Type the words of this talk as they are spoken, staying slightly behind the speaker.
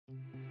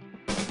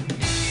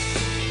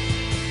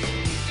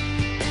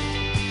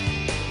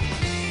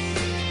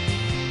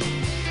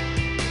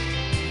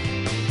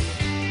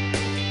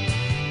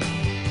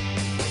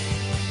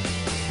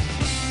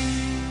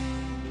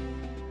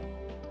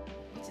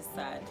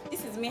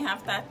This is me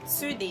after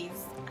 2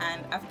 days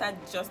and after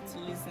just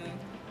losing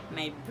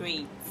my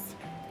braids.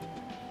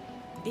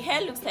 The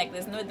hair looks like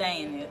there's no dye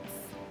in it,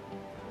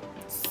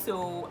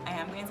 so I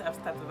am going to have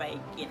to start over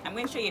again. I'm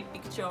going to show you a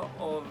picture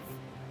of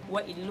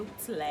what it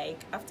looked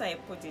like after I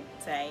put the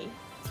dye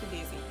 2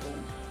 days ago,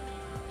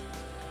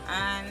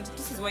 and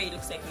this is what it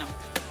looks like now.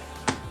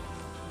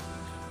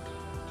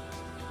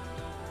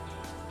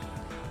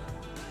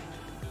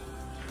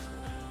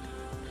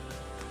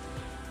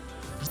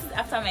 This is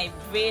after my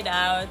braid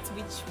out,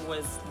 which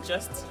was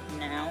just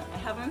now. I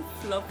haven't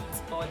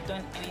fluffed or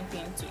done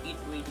anything to it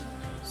really,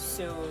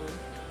 so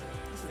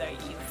this is how it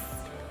is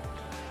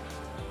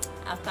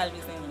after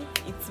losing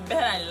it. It's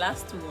better than the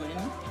last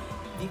one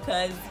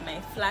because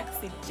my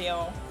flaxseed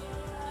gel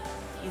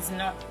is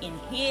not in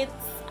it,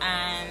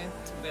 and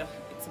well,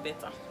 it's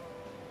better.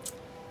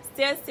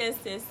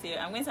 Still,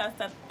 I'm going to have to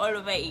start all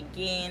over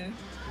again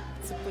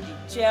to put the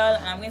gel,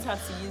 and I'm going to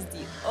have to use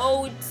the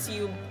old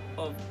tube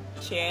of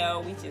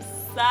gel, which is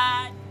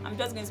sad. I'm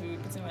just going to be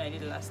repeating what I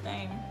did last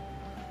time.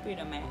 Put it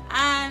on my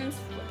hands,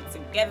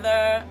 put it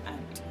together,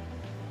 and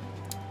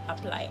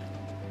apply.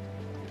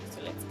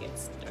 So let's get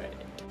started.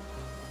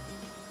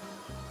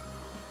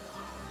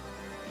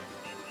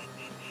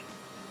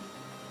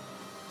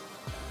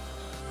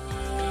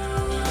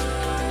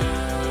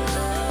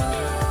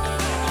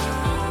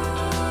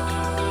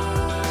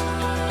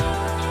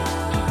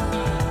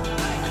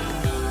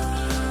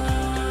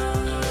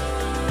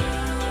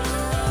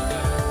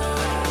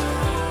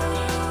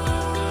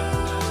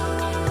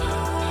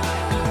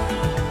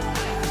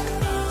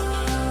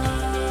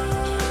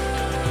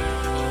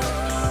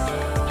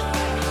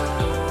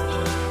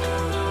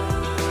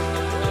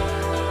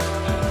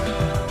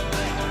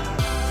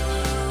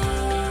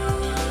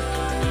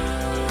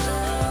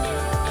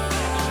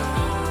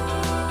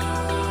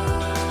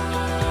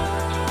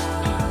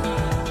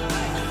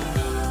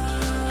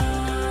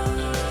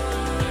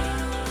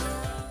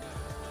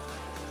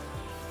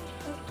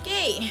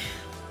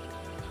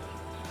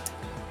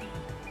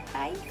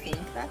 I think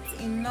that's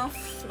enough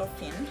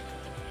fluffing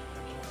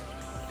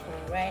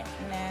for right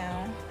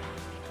now.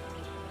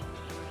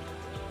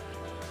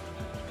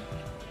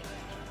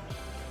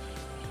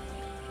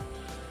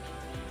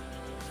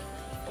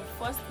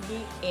 For first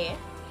day air,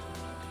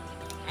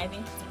 I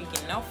think it's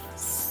big enough,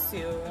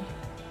 so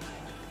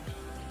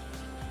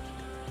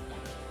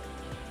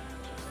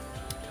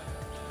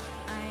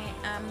I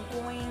am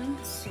going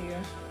to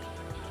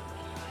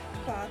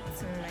part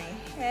my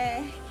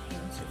hair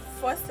into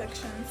 4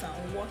 sections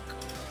and work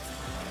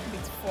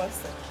with 4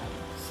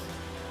 sections.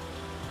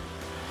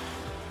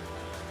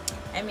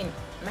 I mean,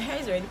 my hair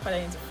is already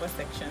parted into 4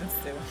 sections,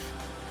 so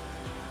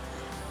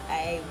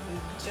I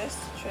will just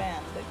try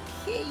and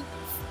locate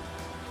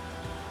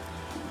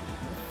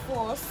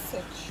 4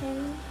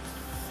 sections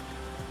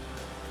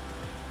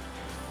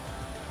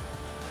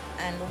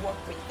and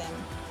work with them.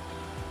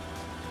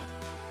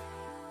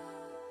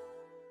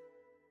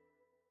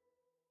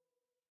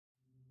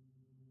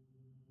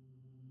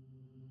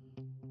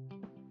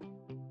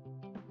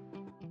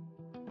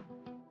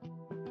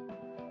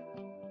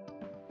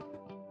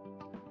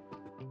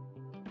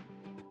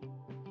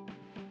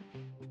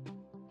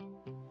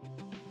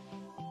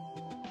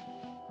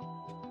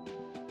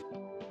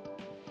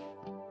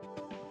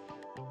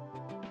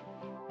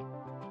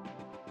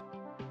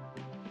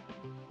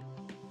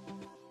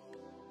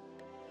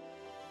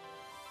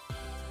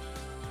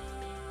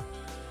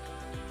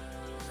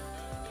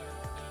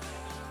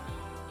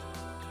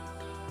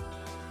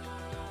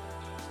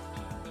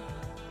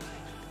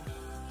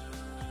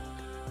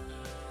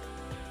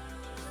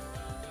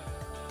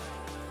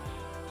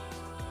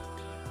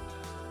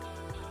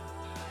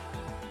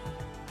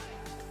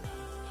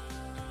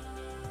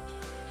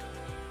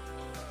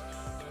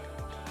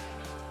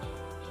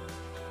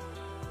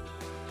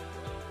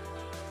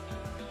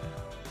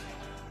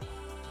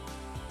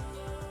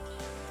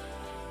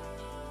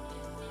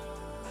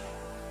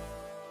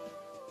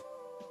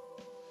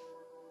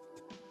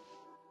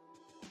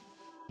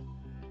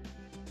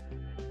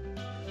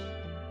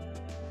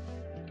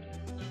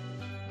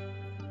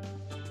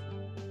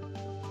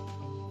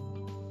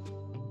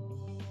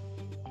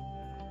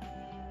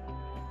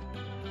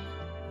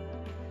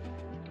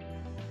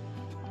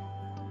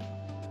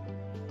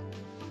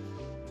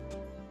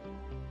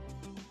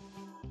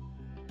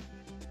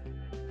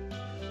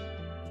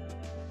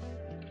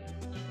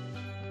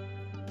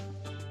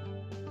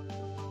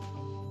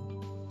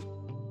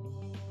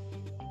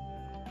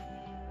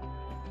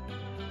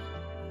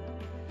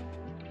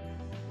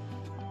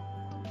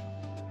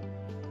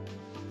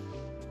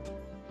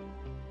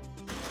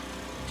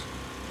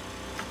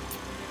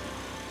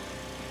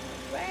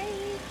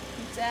 Right,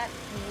 that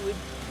would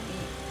be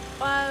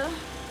all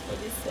for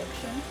this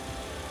section.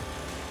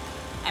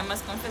 I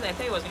must confess, I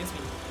thought it was going to be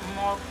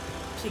more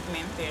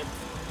pigmented,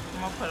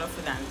 more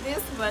colorful than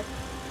this, but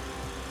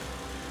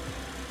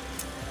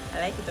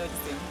I like it all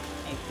the same,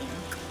 I think.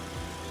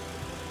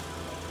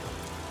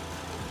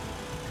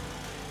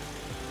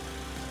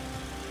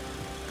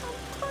 I'm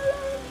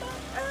coloring my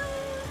hair.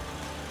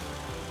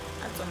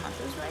 that's what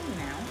matters right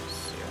now.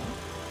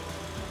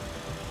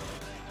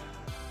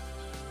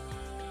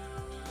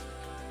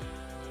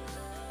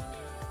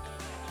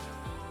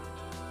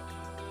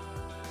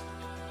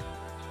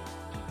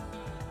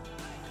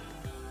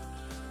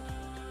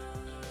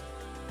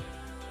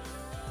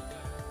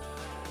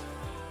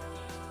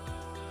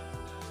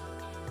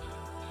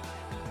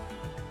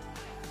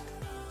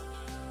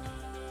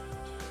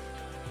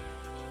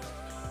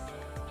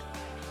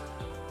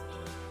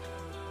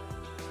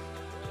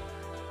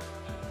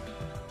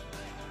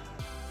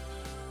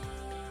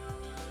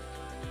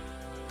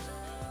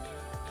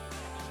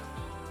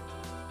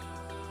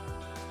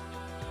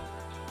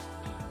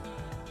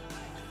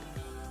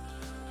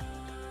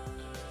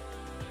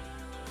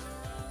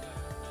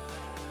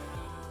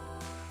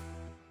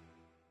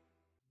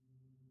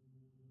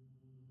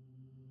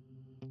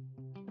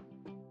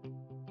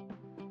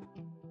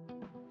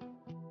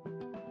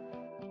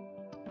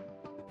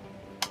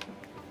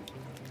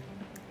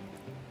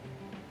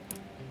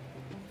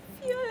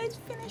 So let's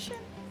finish it.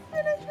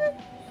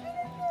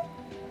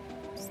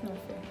 It's not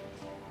fair.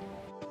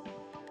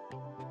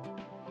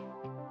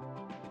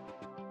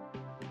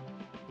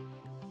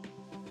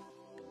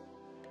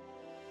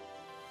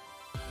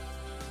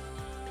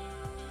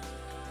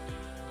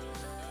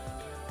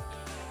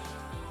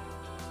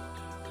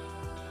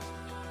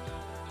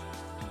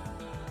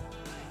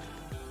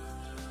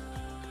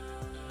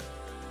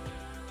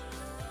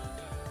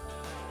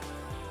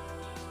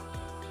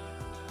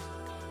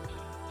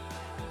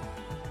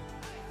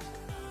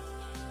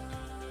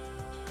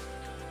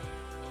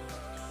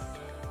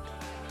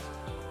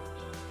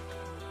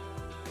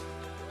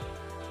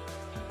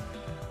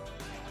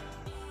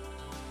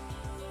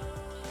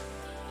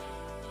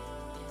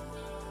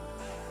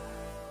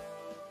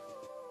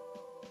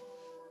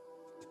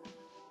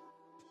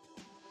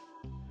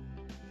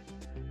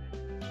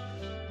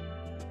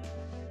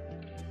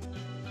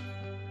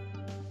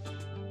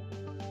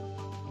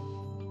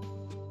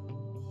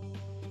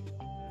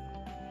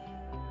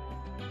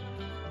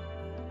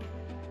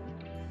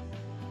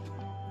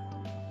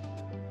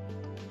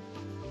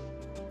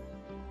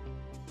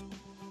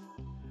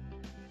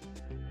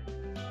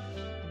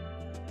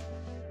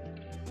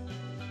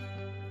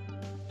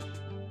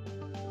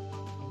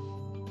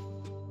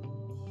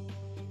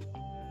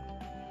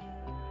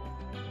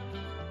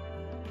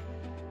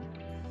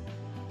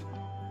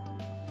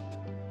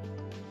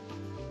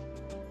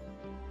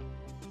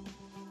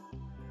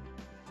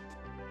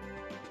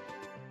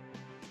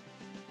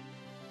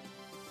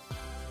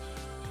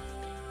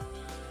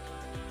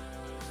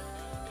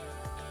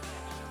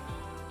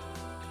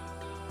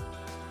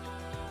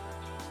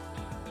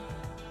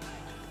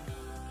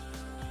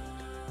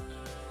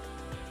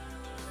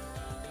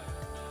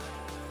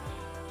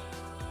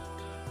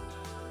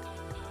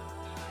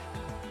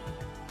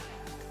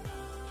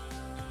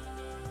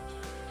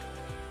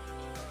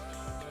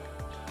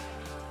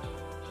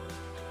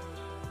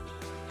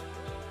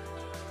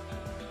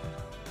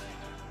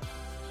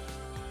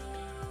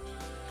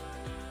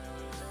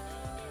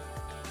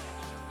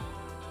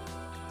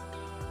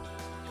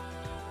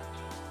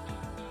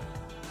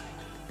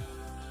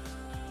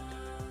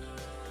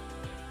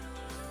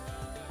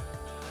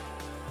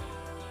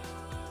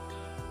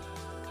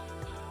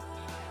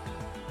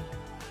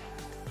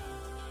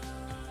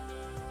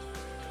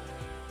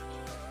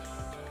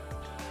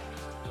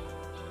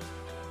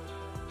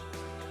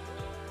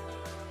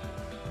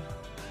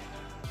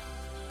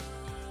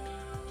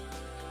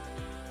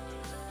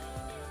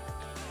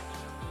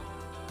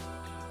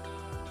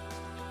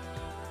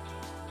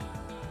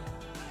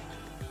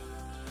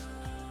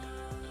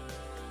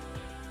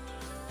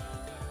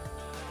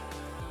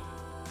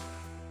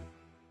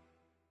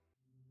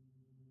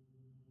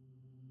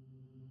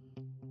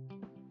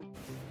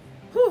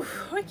 Whew,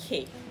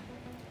 okay,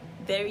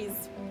 there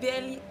is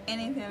barely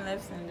anything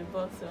left in the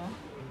bottle,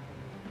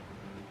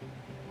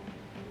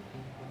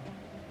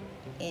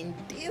 and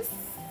this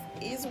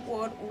is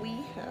what we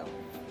have.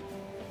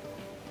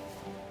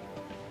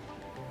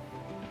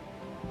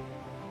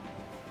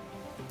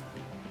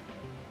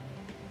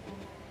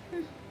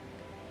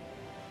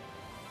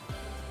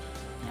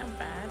 Not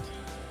bad.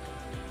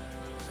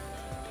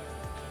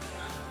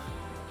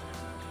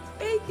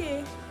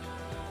 Okay,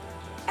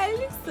 I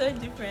look so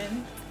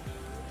different.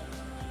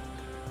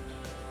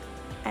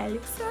 I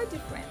look so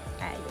different.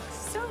 I look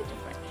so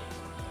different.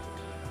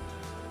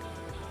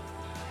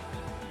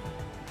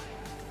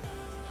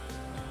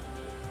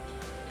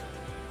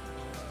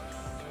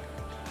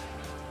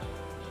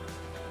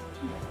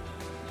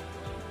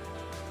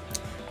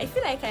 I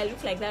feel like I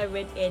look like that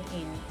redhead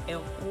in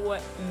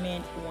What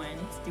Men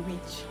Want, The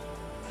Witch.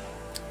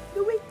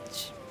 The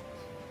Witch.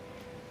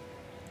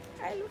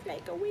 I look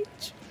like a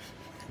witch.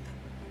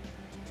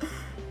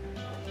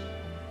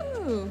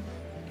 Oh.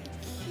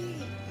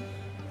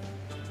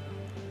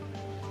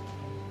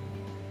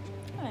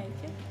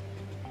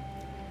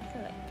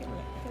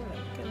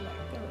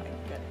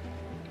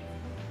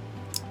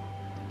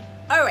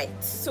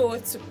 Alright, so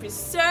to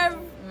preserve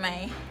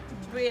my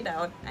braid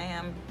out, I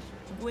am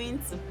going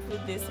to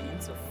put this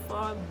into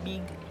 4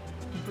 big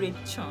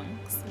braid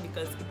chunks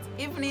because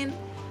it's evening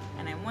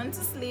and I want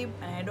to sleep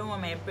and I don't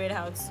want my braid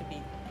house to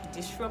be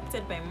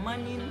disrupted by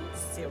morning.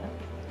 So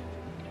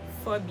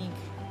 4 big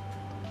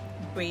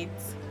braid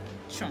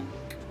chunk,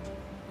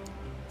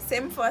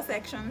 same 4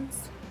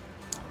 sections.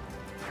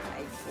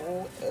 I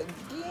go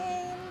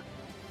again.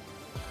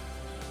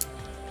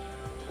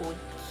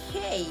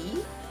 Okay,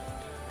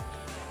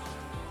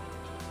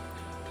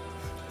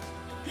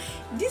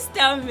 this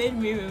style made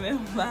me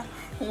remember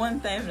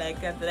one time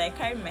like that I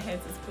carried my hair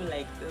to school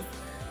like this,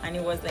 and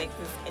it was like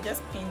this. I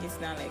just pinned this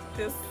down like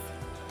this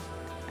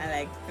and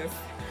like this,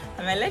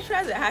 and my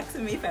lecturers were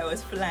asking me if I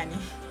was Fulani.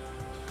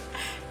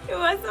 It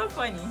was so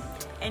funny.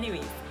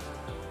 Anyways,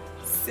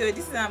 so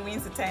this is how I'm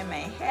going to tie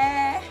my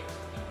hair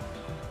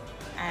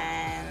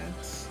and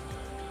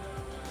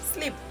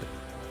sleep.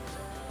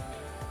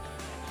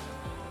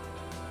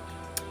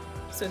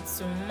 So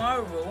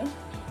tomorrow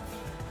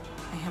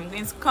I am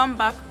going to come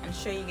back and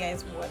show you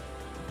guys what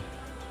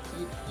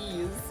it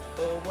is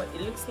or what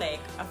it looks like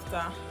after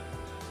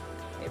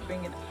I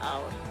bring it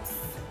out.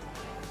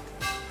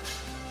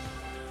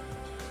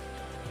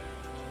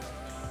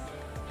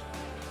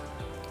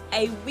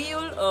 I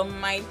will or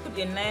might put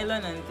a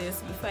nylon on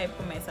this before I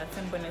put my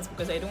satin bonnet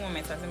because I don't want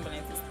my satin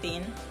bonnet to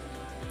stain.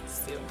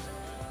 So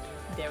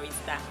there is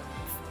that.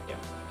 Yeah.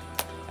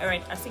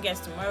 Alright, I'll see you guys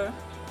tomorrow.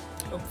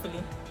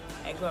 Hopefully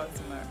I go out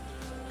tomorrow.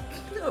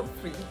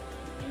 Hopefully.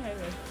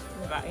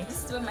 Bye.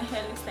 This is what my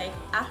hair looks like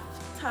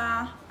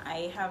after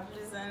I have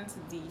loosened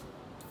the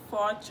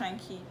 4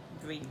 chunky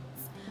braids,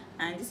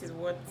 and this is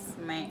what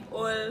my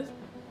whole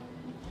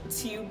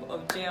tube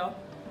of gel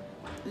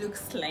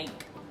looks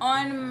like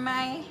on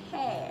my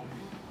hair.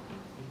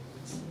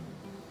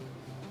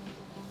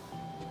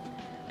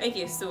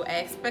 Okay, so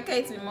I expected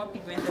it to be more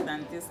pigmented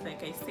than this,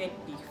 like I said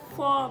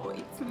before, but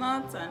it's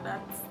not, and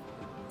that's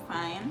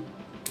fine.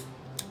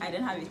 I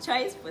don't have a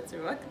choice but to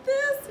rock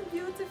this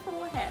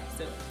beautiful hair.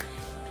 So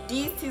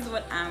this is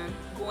what I'm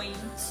going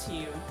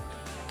to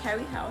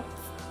carry out.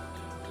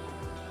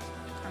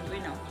 I'm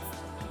going out.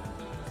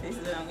 So this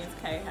is what I'm going to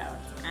carry out,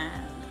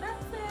 and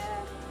that's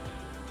it.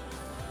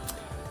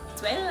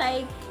 Do I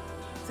like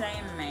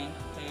dyeing my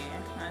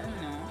hair? I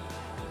don't know.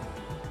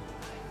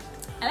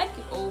 I like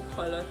the old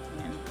color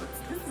thing, but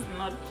this is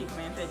not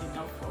pigmented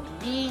enough for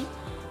me.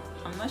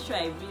 I'm not sure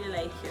I really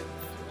like it.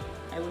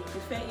 I would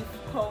prefer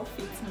if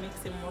Curlfit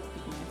makes it more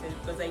pigmented,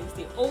 because I used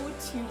the old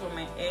tube on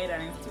my head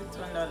and it still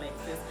turned out like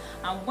this.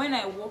 And when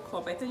I woke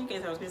up, I told you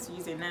guys I was going to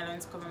use a nylon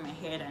to cover my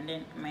head and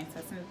then my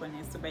satin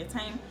bonnet. So by the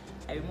time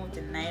I removed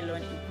the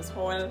nylon, it was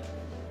all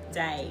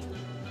dyed.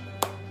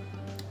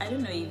 I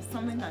don't know if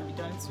something can be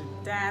done to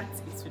that,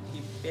 it would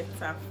be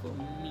better for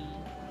me.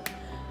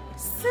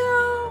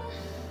 So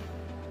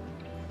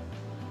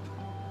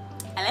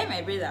I like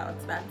my braid out.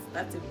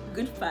 That's a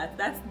good part.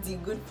 That's the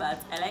good part.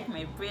 I like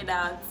my braid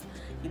out.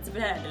 It's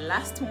better than the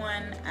last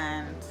one,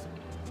 and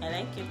I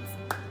like it.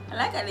 I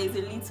like that there's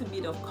a little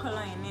bit of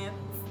color in it,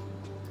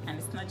 and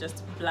it's not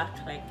just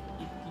black like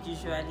it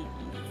usually is.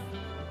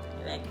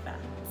 I like that.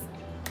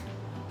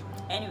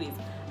 Anyways,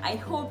 I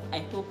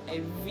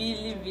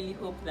really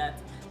hope that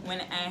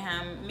when I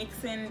am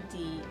mixing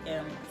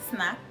the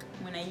snack,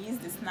 when I use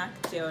the snack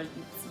gel,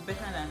 it's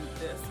better than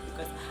this,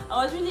 because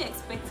I was really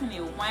expecting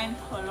a wine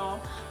color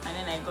and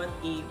then I got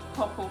a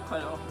purple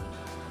color.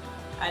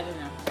 I don't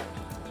know.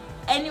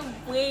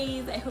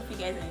 Anyways, I hope you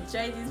guys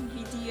enjoyed this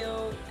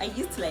video. I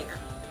used like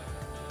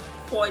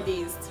 4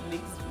 days to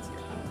make this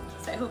video,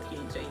 so I hope you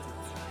enjoyed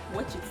it.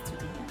 Watch it to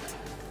the end.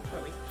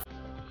 Alright.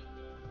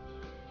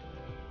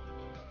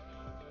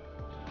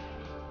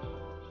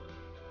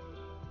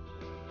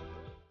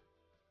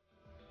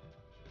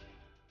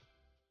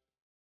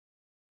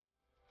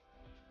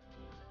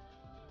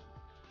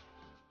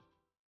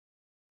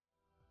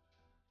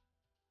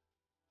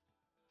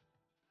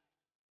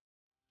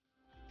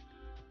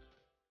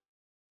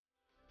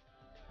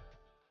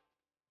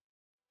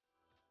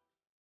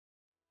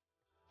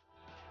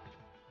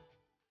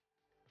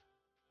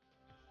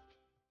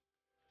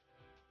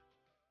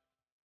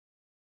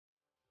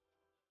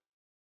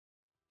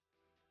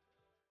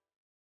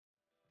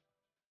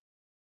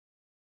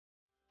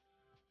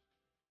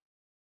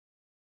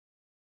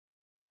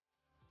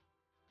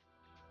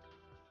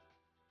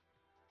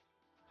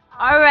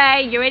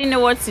 Alright, you already know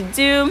what to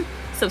do.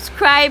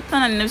 Subscribe,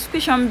 turn on the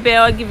notification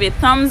bell, give it a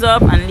thumbs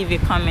up, and leave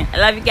a comment. I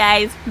love you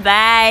guys.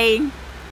 Bye.